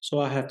So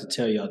I have to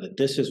tell y'all that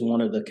this is one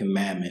of the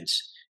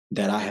commandments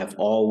that I have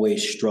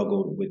always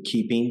struggled with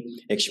keeping,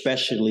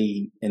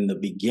 especially in the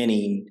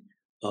beginning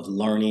of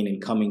learning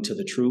and coming to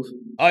the truth.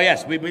 Oh,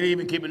 yes, we believe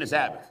in keeping the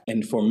Sabbath.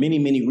 And for many,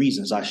 many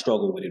reasons, I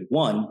struggle with it.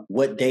 One,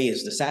 what day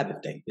is the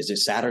Sabbath day? Is it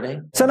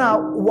Saturday? So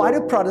now, why do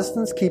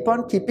Protestants keep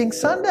on keeping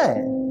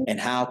Sunday? And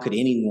how could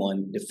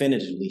anyone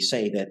definitively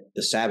say that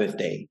the Sabbath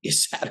day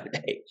is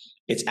Saturday?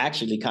 It's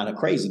actually kind of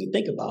crazy to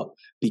think about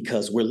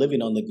because we're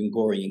living on the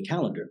Gregorian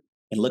calendar.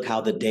 And look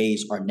how the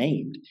days are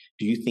named.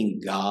 Do you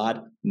think God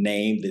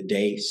named the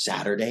day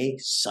Saturday,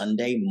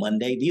 Sunday,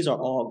 Monday? These are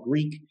all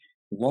Greek,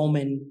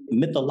 Roman,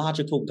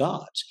 mythological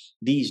gods.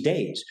 These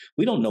days,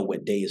 we don't know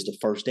what day is the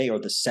first day or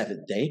the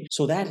seventh day.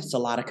 So that is a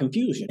lot of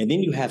confusion. And then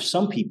you have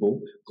some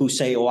people who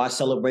say, oh, I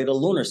celebrate a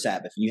lunar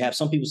Sabbath. And you have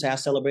some people say, I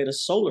celebrate a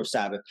solar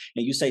Sabbath.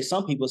 And you say,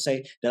 some people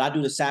say that I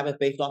do the Sabbath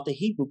based off the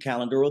Hebrew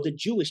calendar or the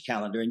Jewish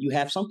calendar. And you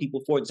have some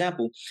people, for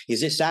example,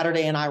 is it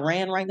Saturday in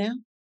Iran right now?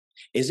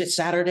 Is it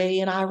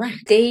Saturday in Iraq?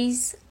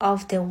 Days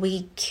of the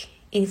week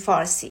in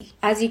Farsi.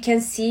 As you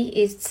can see,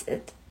 it's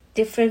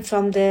different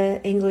from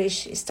the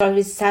English. It starts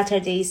with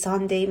Saturday,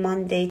 Sunday,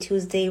 Monday,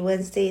 Tuesday,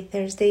 Wednesday,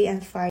 Thursday,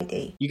 and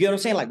Friday. You get what I'm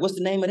saying? Like, what's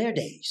the name of their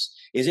days?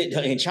 Is it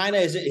in China?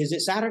 Is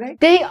it Saturday?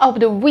 Day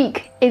of the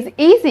week is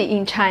easy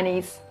in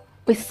Chinese.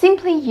 We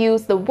simply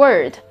use the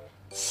word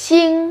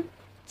星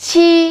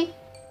期,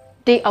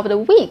 day of the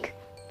week,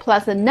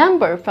 plus a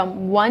number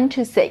from 1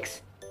 to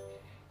 6.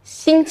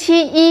 星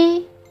期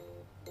一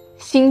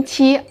星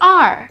期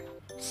二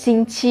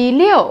星期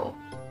六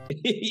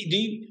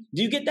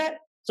Do you get that?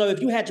 So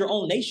if you had your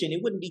own nation,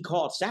 it wouldn't be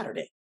called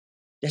Saturday.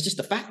 That's just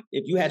a fact.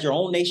 If you had your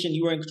own nation,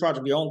 you were in charge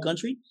of your own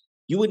country,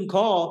 you wouldn't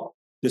call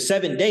the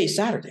 7th day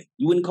Saturday.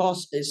 You wouldn't call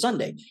it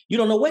Sunday. You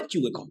don't know what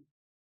you would call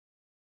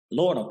it.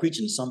 Lord, I'm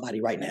preaching to somebody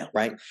right now,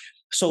 right?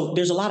 So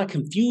there's a lot of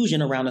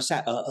confusion around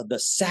the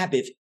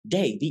Sabbath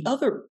day. The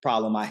other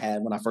problem I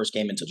had when I first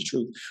came into the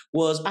truth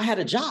was I had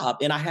a job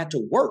and I had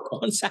to work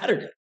on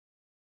Saturday.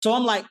 So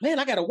I'm like, man,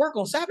 I got to work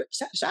on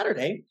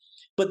Saturday,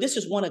 but this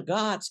is one of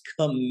God's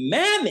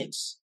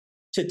commandments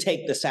to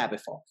take the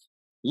Sabbath off.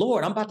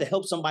 Lord, I'm about to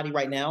help somebody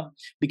right now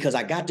because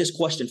I got this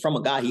question from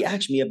a guy. He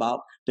asked me about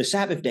the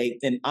Sabbath day,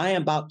 and I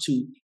am about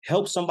to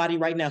help somebody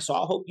right now. So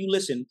I hope you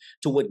listen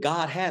to what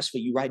God has for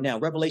you right now.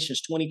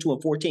 Revelations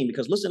 22:14,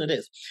 because listen to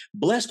this.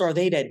 Blessed are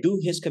they that do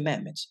his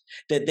commandments,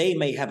 that they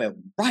may have a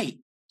right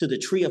to the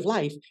tree of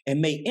life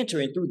and may enter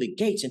in through the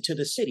gates into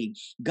the city.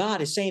 God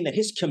is saying that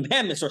his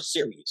commandments are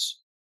serious.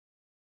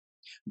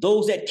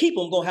 Those that keep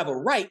them going to have a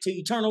right to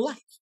eternal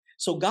life.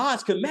 So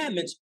God's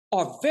commandments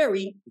are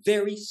very,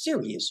 very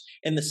serious.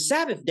 And the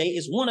Sabbath day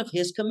is one of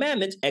his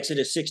commandments.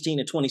 Exodus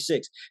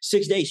 16:26.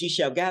 6 days ye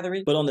shall gather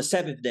it, but on the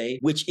 7th day,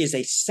 which is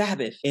a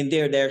Sabbath, and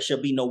there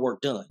shall be no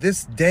work done.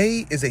 This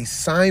day is a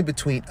sign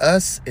between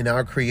us and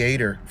our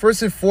Creator.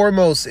 First and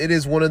foremost, it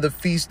is one of the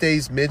feast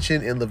days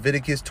mentioned in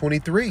Leviticus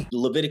 23.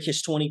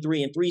 Leviticus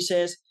 23:3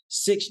 says,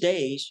 6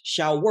 days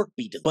shall work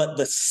be done. But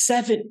the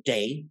 7th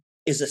day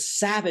is a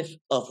Sabbath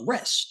of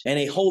rest and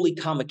a holy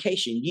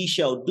convocation. Ye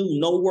shall do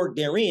no work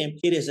therein.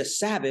 It is a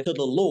Sabbath to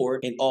the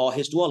Lord in all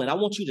his dwelling. I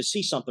want you to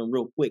see something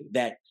real quick,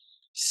 that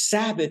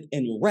Sabbath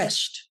and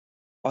rest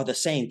are the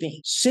same thing.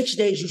 6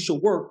 days you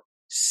shall work.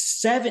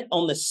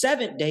 On the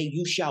 7th day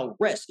you shall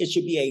rest. It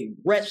should be a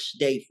rest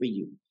day for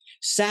you.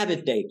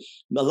 Sabbath day.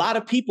 A lot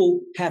of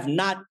people have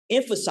not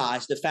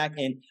emphasized the fact,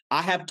 and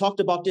I have talked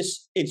about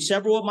this in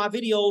several of my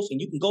videos, and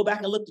you can go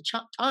back and look the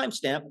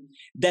timestamp,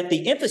 that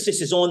the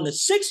emphasis is on the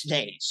 6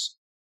 days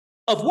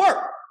of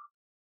work,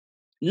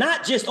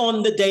 not just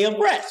on the day of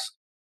rest.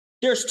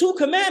 There's 2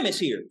 commandments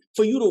here,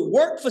 for you to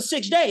work for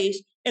 6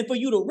 days and for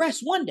you to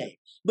rest 1 day.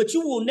 But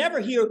you will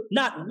never hear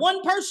not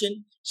one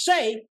person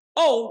say,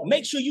 oh,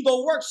 make sure you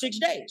go work 6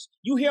 days.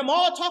 You hear them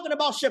all talking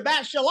about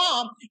Shabbat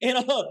Shalom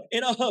and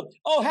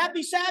oh,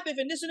 happy Sabbath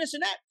and this and this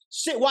and that.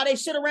 While they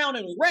sit around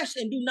and rest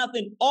and do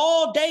nothing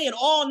all day and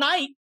all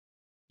night.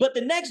 But the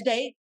next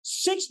day,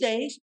 6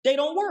 days, they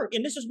don't work.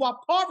 And this is why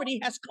poverty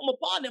has come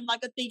upon them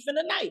like a thief in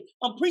the night.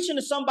 I'm preaching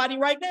to somebody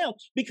right now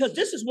because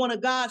this is one of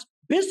God's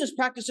business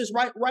practices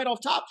right off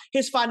top.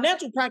 His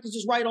financial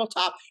practices right off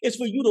top is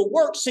for you to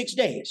work 6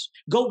 days.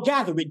 Go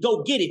gather it,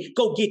 go get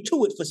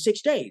to it for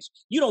 6 days.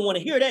 You don't want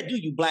to hear that, do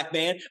you, black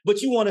man?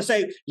 But you want to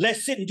say,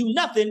 let's sit and do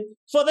nothing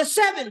for the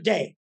 7th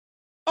day.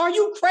 Are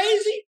you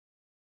crazy?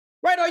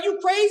 Right? Are you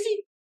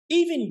crazy?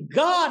 Even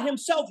God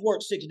himself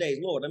worked 6 days.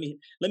 Lord,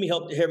 let me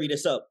help to hurry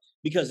this up,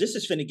 because this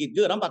is finna get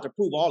good. I'm about to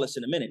prove all this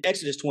in a minute.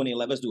 Exodus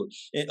 20:11. Let's do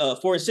it.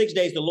 For in 6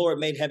 days the Lord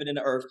made heaven and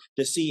the earth,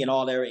 the sea and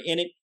all that are in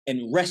it,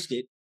 and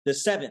rested the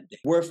 7th day.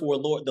 Wherefore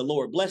the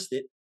Lord blessed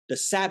it, the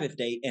Sabbath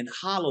day, and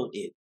hallowed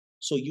it.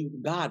 So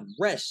God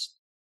rests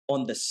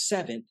on the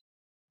 7th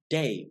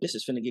day. This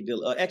is finna get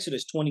good.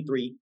 Exodus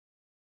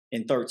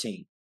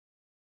 23:13.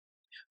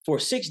 For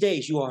 6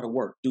 days you are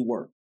to do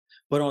work,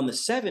 but on the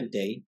 7th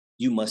day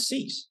you must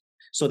cease,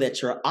 so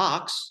that your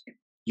ox,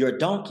 your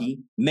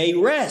donkey may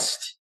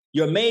rest,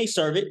 your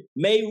maidservant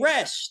may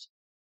rest,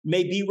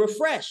 may be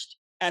refreshed,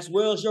 as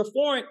well as your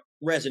foreign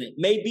resident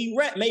may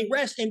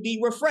rest and be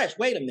refreshed.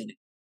 Wait a minute.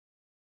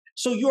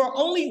 So you are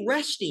only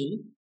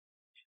resting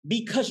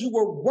because you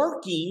were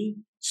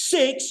working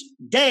 6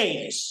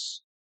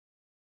 days.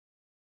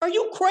 Are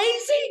you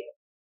crazy?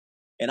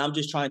 And I'm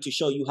just trying to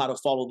show you how to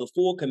follow the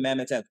full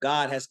commandments that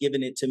God has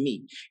given it to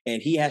me.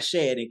 And he has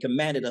said and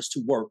commanded us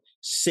to work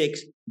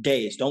 6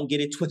 days. Don't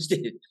get it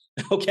twisted.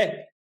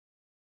 Okay.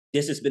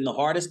 This has been the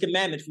hardest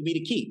commandment for me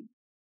to keep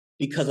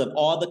because of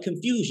all the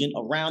confusion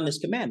around this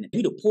commandment.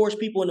 We the poorest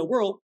people in the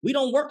world, we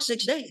don't work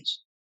 6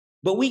 days,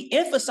 but we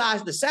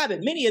emphasize the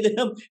Sabbath. Many of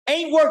them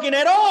ain't working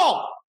at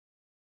all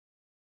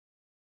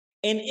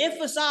and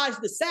emphasize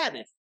the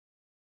Sabbath.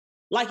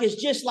 Like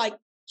it's just like,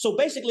 so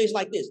basically it's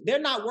like this. They're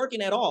not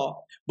working at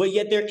all, but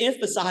yet they're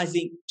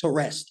emphasizing to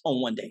rest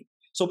on one day.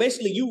 So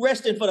basically you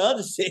resting for the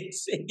other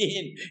 6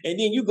 and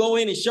then you go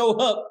in and show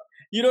up,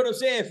 you know what I'm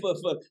saying,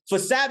 for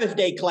Sabbath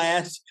day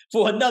class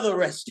for another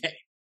rest day.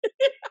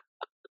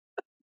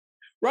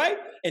 Right?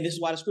 And this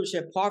is why the scripture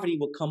said poverty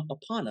will come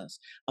upon us.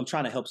 I'm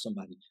trying to help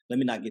somebody. Let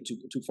me not get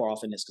too far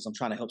off in this because I'm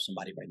trying to help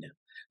somebody right now.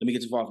 Let me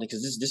get too far off in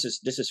this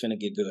because this is finna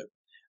get good.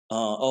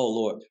 Oh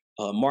Lord,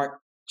 Mark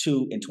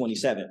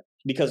 2:27.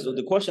 Because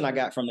the question I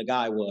got from the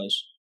guy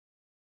was,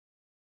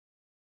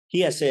 he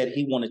had said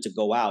he wanted to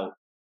go out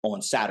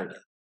on Saturday.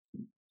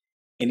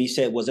 And he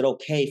said, was it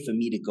okay for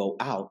me to go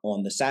out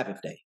on the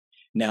Sabbath day?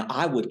 Now,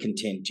 I would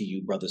contend to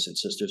you, brothers and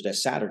sisters, that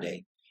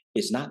Saturday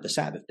is not the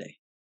Sabbath day.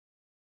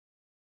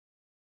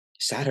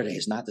 Saturday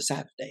is not the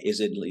Sabbath day. Is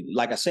it,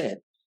 like I said,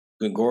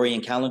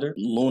 Gregorian calendar,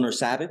 lunar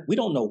Sabbath? We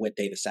don't know what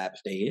day the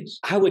Sabbath day is.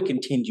 I would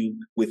contend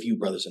with you,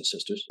 brothers and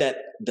sisters, that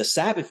the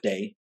Sabbath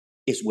day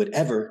is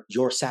whatever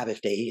your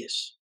Sabbath day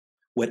is.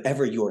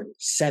 Whatever your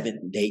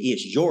 7th day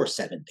is, your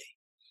 7th day.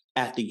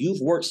 After you've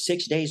worked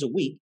 6 days a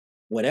week,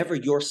 whatever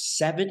your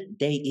 7th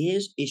day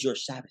is your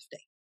Sabbath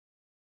day.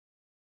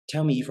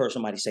 Tell me you've heard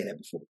somebody say that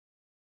before.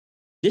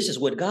 This is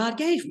what God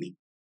gave me.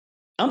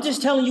 I'm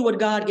just telling you what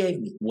God gave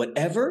me.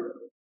 Whatever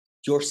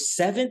your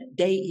 7th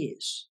day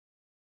is,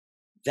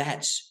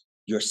 that's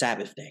your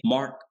Sabbath day.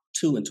 Mark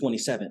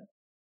 2:27.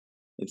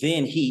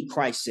 Then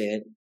Christ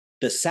said,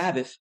 the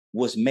Sabbath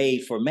was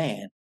made for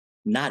man,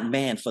 not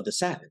man for the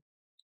Sabbath.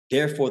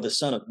 Therefore, the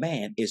Son of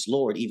Man is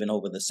Lord even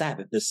over the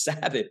Sabbath. The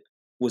Sabbath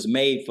was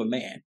made for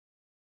man,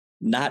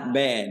 not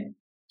man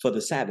for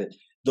the Sabbath.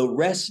 The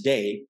rest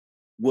day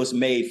was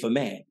made for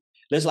man.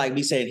 That's like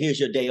me saying, here's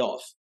your day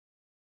off.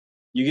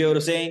 You get what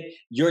I'm saying?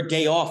 Your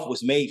day off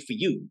was made for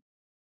you,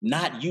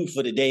 not you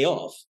for the day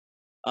off.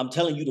 I'm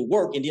telling you to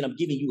work and then I'm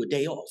giving you a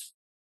day off.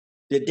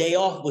 The day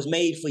off was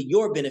made for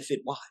your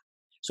benefit. Why?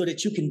 So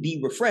that you can be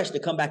refreshed to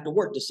come back to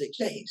work the 6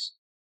 days.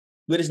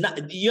 But it's not,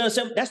 you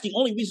understand? That's the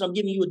only reason I'm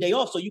giving you a day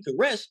off, so you can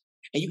rest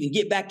and you can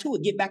get back to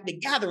it, get back to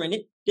gathering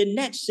it the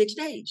next 6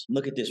 days.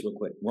 Look at this real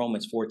quick.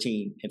 Romans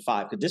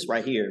 14:5, because this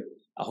right here,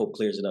 I hope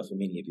clears it up for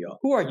many of y'all.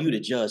 Who are you to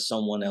judge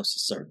someone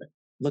else's servant?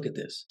 Look at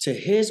this. To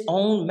his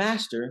own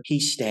master, he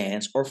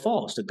stands or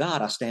falls. To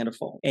God, I stand or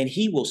fall. And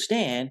he will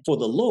stand, for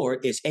the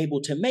Lord is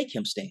able to make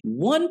him stand.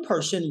 One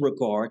person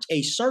regards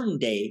a certain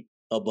day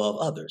above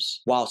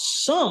others, while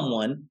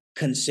someone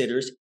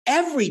considers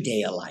every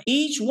day alike.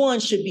 Each one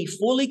should be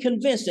fully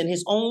convinced in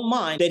his own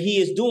mind that he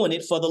is doing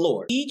it for the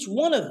Lord. Each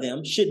one of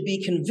them should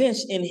be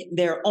convinced in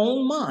their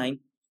own mind.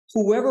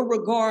 Whoever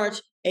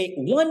regards a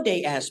one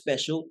day as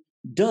special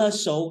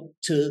does so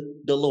to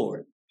the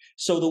Lord.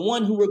 So the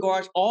one who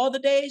regards all the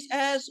days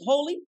as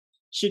holy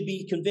should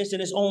be convinced in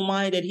his own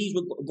mind that he's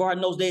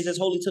regarding those days as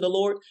holy to the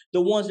Lord.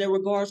 The ones that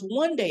regards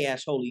one day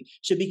as holy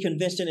should be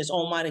convinced in his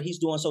own mind that he's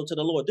doing so to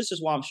the Lord. This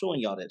is why I'm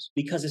showing y'all this,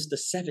 because it's the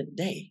 7th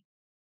day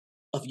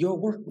of your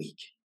work week.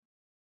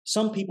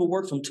 Some people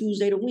work from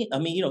Tuesday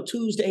to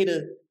Tuesday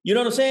to, you know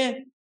what I'm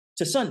saying,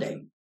 to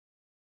Sunday.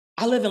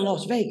 I live in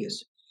Las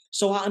Vegas,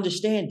 so I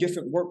understand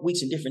different work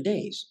weeks and different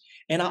days.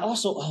 And I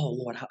also, oh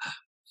Lord,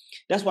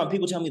 that's why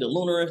people tell me the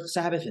lunar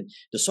Sabbath and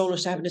the solar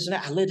Sabbath, this and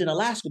that. I lived in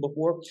Alaska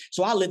before,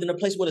 so I lived in a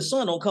place where the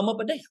sun don't come up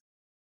a day.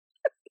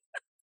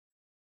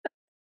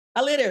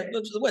 I lived there,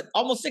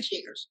 almost 6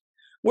 years,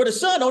 where the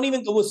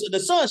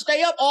sun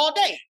stay up all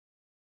day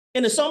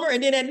in the summer,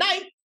 and then at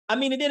night,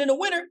 and then in the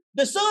winter,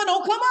 the sun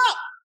don't come up.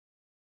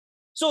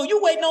 So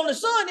you waiting on the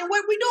sun, and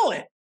what we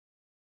doing?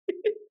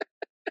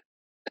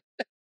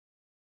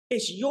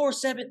 It's your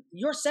seventh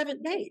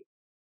day.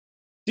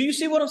 Do you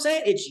see what I'm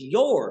saying? It's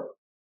your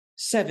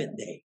 7th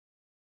day.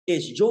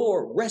 It's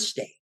your rest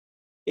day.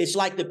 It's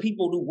like the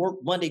people who work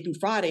Monday through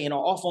Friday and are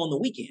off on the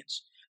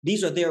weekends.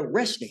 These are their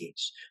rest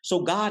days.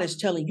 So God is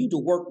telling you to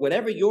work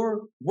whatever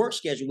your work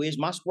schedule is.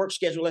 My work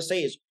schedule, let's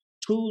say, is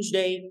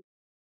Tuesday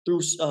through,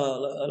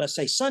 let's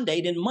say,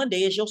 Sunday. Then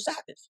Monday is your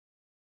Sabbath.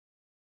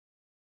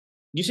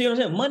 You see what I'm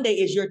saying? Monday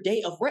is your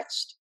day of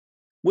rest,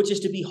 which is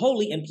to be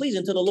holy and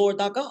pleasing to the Lord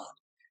thy God.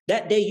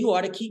 That day you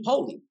are to keep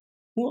holy.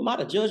 Who am I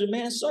to judge a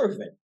man's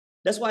servant?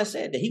 That's why I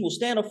said that he will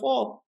stand or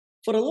fall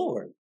for the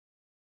Lord,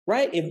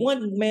 right? If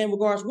one man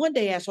regards one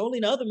day as holy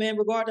and the other man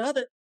regard the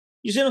other,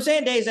 you see what I'm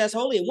saying? Days as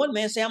holy. And one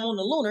man say I'm on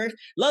the lunar,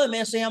 another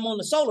man say I'm on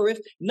the solar,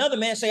 another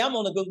man say I'm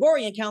on the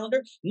Gregorian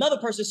calendar, another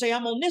person say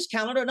I'm on this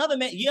calendar, another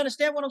man, you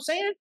understand what I'm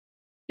saying?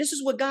 This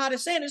is what God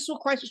is saying. This is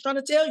what Christ is trying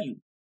to tell you.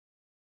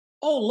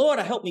 Oh, Lord,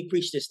 help me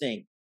preach this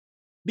thing.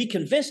 Be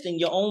convinced in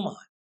your own mind.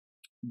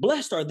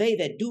 Blessed are they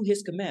that do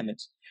his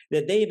commandments,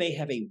 that they may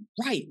have a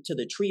right to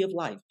the tree of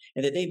life,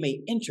 and that they may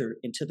enter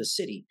into the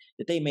city,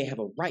 that they may have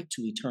a right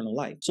to eternal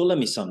life. So let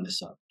me sum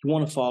this up. You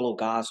want to follow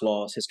God's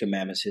laws, his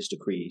commandments, his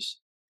decrees,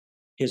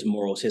 his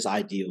morals, his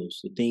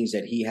ideals, the things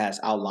that he has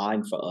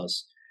outlined for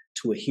us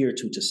to adhere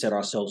to set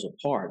ourselves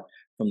apart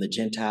from the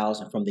Gentiles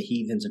and from the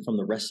heathens and from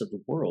the rest of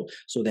the world,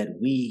 so that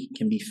we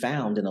can be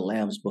found in the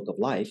Lamb's book of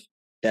life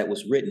that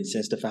was written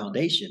since the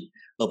foundation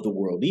of the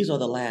world. These are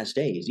the last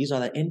days. These are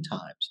the end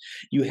times.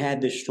 You had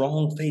this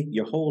strong faith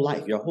your whole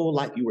life. Your whole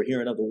life you were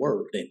hearing of the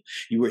word, and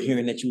you were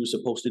hearing that you were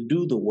supposed to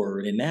do the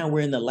word. And now we're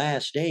in the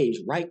last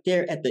days, right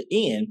there at the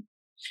end,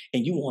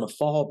 and you want to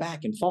fall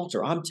back and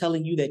falter. I'm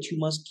telling you that you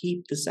must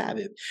keep the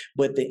Sabbath.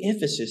 But the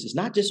emphasis is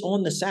not just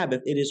on the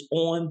Sabbath, it is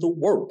on the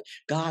work.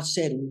 God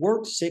said,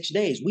 work 6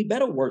 days. We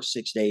better work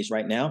 6 days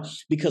right now,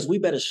 because we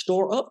better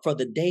store up for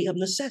the day of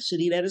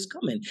necessity that is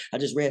coming. I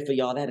just read for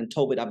y'all that in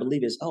Tobit, I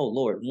believe it's,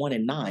 1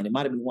 and 9. It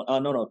might have been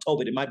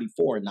Tobit, it might be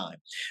 4 and 9.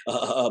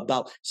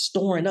 About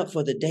storing up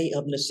for the day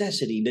of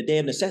necessity. The day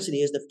of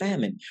necessity is the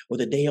famine, or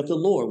the day of the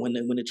Lord, when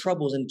the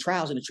troubles and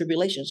trials and the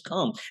tribulations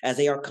come, as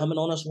they are coming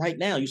on us right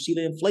now. You see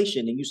the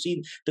inflation, and you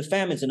see the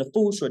famines and the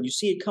food shortage. You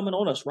see it coming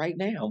on us right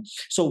now.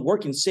 So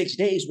working 6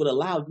 days will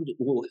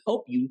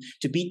help you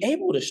to be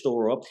able to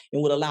store up,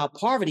 and would allow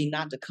poverty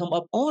not to come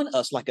up on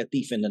us like a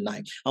thief in the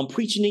night. I'm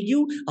preaching to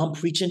you. I'm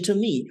preaching to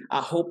me.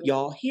 I hope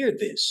y'all hear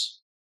this.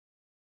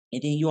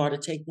 And then you are to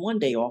take 1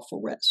 day off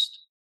for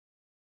rest.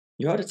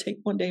 You are to take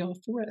 1 day off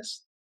for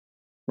rest,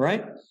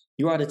 right?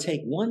 You are to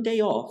take 1 day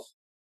off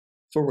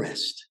for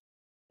rest.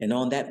 And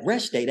on that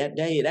rest day, that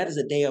is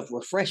a day of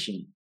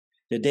refreshing,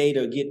 the day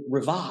to get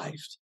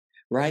revived,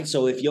 right?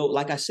 So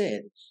like I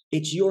said,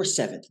 it's your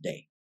seventh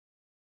day.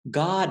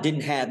 God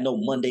didn't have no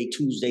Monday,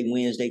 Tuesday,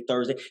 Wednesday,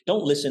 Thursday.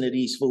 Don't listen to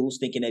these fools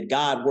thinking that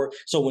God worked.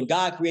 So when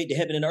God created the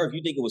heaven and the earth,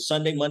 you think it was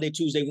Sunday, Monday,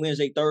 Tuesday,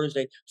 Wednesday,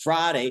 Thursday,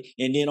 Friday,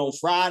 and then on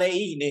Friday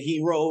evening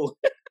he rose.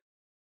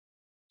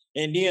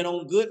 And then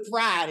on Good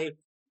Friday,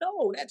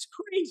 no, that's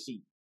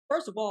crazy.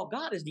 First of all,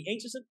 God is the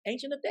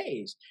ancient of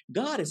days.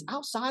 God is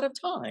outside of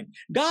time.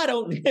 God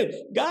don't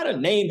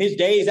name his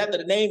days after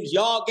the names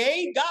y'all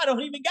gave. God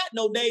don't even got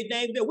no days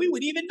named that we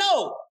would even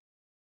know.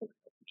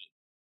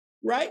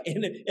 Right?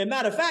 And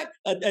matter of fact,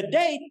 a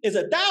day is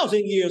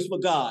 1,000 years for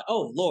God.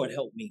 Oh, Lord,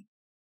 help me.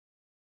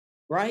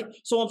 Right?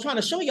 So I'm trying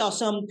to show y'all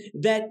something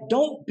that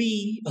don't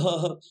be,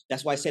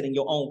 that's why I said in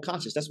your own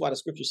conscience. That's why the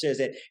scripture says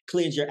that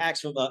cleanse your acts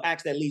from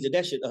acts that leads to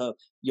death.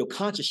 Your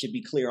conscience should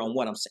be clear on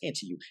what I'm saying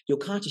to you. Your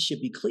conscience should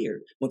be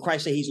clear. When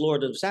Christ said he's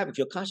Lord of the Sabbath,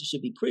 your conscience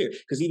should be clear.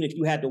 Because even if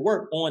you had to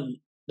work on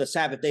the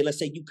Sabbath day, let's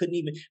say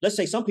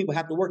some people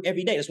have to work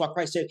every day. That's why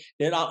Christ said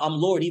that I'm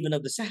Lord even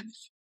of the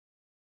Sabbath.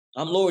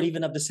 I'm Lord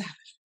even of the Sabbath.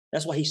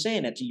 That's why he's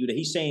saying that to you, that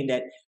he's saying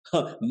that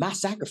my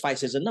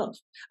sacrifice is enough.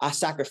 I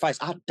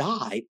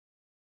died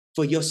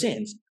for your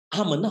sins.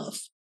 I'm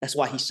enough. That's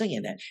why he's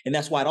saying that. And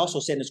that's why it also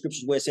said in the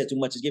scriptures where it said too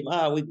much is given.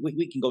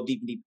 We can go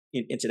deep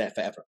into that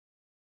forever.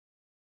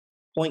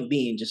 Point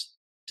being, just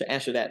to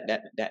answer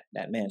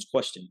that man's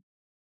question,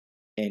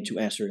 and to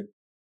answer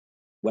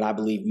what I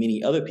believe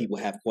many other people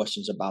have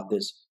questions about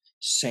this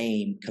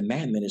same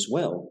commandment as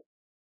well,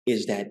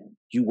 is that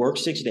you work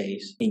 6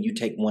 days and you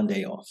take 1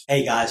 day off.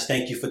 Hey guys,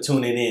 thank you for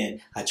tuning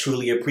in. I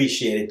truly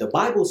appreciate it. The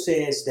Bible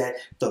says that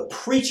the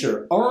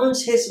preacher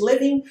earns his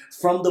living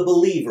from the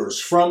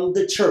believers, from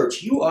the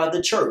church. You are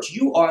the church.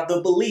 You are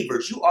the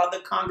believers. You are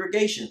the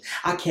congregation.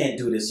 I can't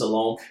do this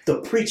alone.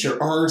 The preacher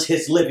earns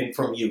his living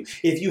from you.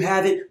 If you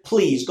have it,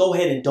 please go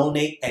ahead and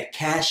donate at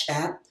Cash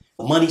App,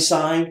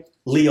 $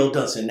 Leo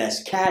Dunson.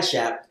 That's Cash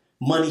App,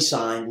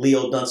 $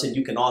 Leo Dunson.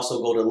 You can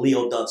also go to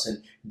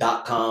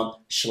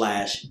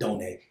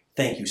leodunson.com/donate.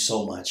 Thank you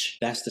so much.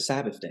 That's the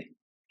Sabbath day.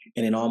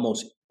 And in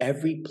almost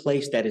every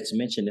place that it's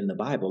mentioned in the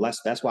Bible,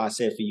 that's why I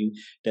said for you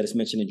that it's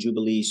mentioned in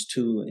Jubilees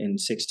 2 and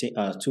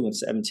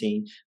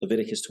 17,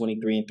 Leviticus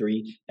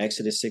 23:3,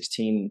 Exodus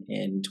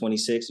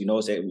 16:26. You know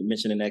it's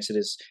mentioned in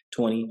Exodus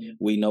 20.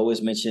 We know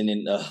it's mentioned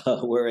in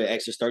we're at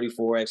Exodus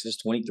 34, Exodus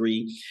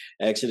 23,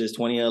 Exodus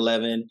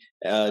 20:11,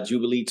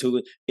 Jubilee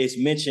 2. It's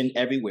mentioned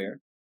everywhere.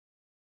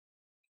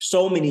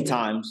 So many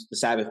times the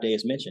Sabbath day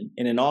is mentioned,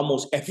 and in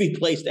almost every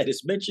place that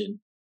it's mentioned,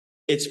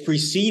 it's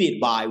preceded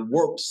by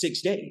work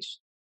 6 days.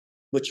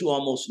 But you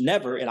almost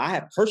never, and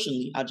I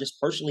just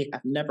personally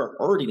have never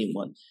heard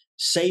anyone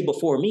say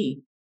before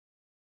me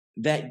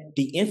that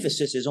the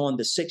emphasis is on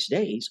the 6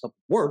 days of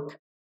work.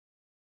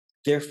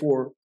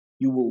 Therefore,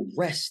 you will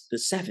rest the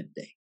seventh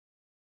day.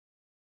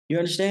 You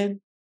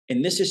understand?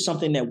 And this is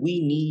something that we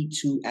need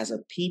to, as a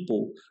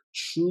people,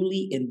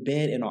 truly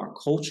embed in our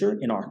culture,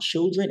 in our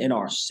children, in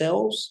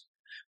ourselves.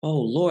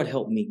 Oh, Lord,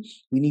 help me.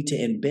 We need to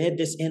embed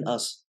this in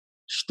us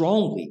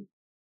strongly,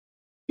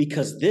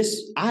 because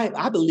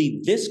I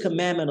believe this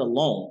commandment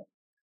alone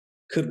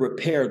could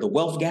repair the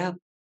wealth gap,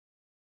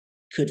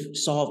 could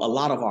solve a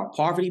lot of our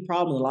poverty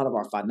problems, a lot of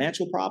our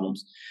financial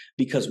problems,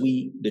 because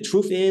the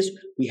truth is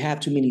we have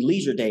too many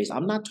leisure days.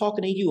 I'm not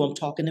talking to you, I'm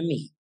talking to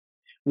me.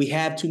 We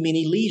have too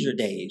many leisure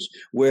days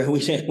where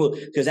we say, well,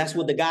 because that's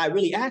what the guy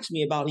really asked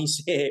me about. He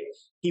said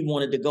he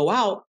wanted to go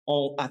out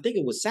on, I think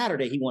it was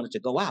Saturday, he wanted to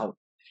go out.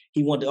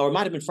 He wanted, or it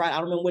might have been Friday. I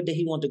don't remember what day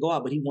he wanted to go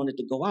out, but he wanted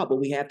to go out.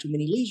 But we have too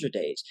many leisure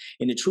days.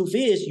 And the truth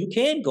is, you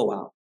can go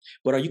out.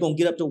 But are you going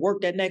to get up to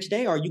work that next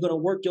day? Or are you going to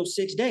work your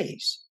 6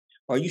 days?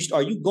 Are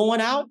you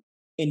going out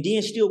and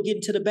then still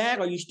getting to the bag?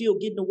 Are you still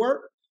getting to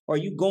work? Or are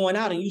you going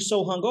out and you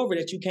so hungover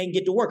that you can't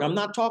get to work? I'm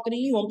not talking to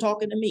you. I'm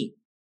talking to me.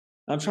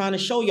 I'm trying to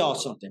show y'all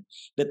something,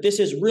 that this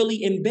is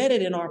really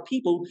embedded in our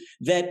people,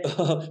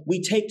 that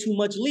we take too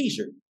much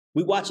leisure.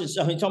 We watching,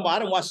 talking about, I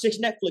don't watch 6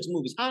 Netflix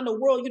movies. How in the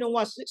world you don't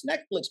watch 6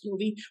 Netflix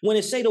movies when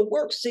it say to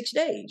work 6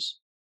 days?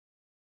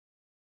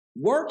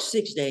 Work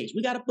 6 days.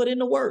 We got to put in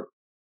the work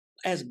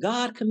as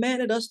God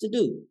commanded us to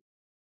do.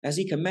 As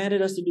he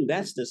commanded us to do.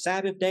 That's the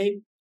Sabbath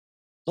day.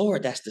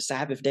 Lord, that's the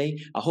Sabbath day.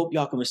 I hope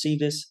y'all can receive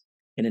this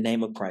in the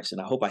name of Christ.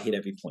 And I hope I hit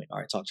every point. All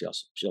right, talk to y'all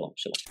soon. Shalom,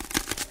 shalom.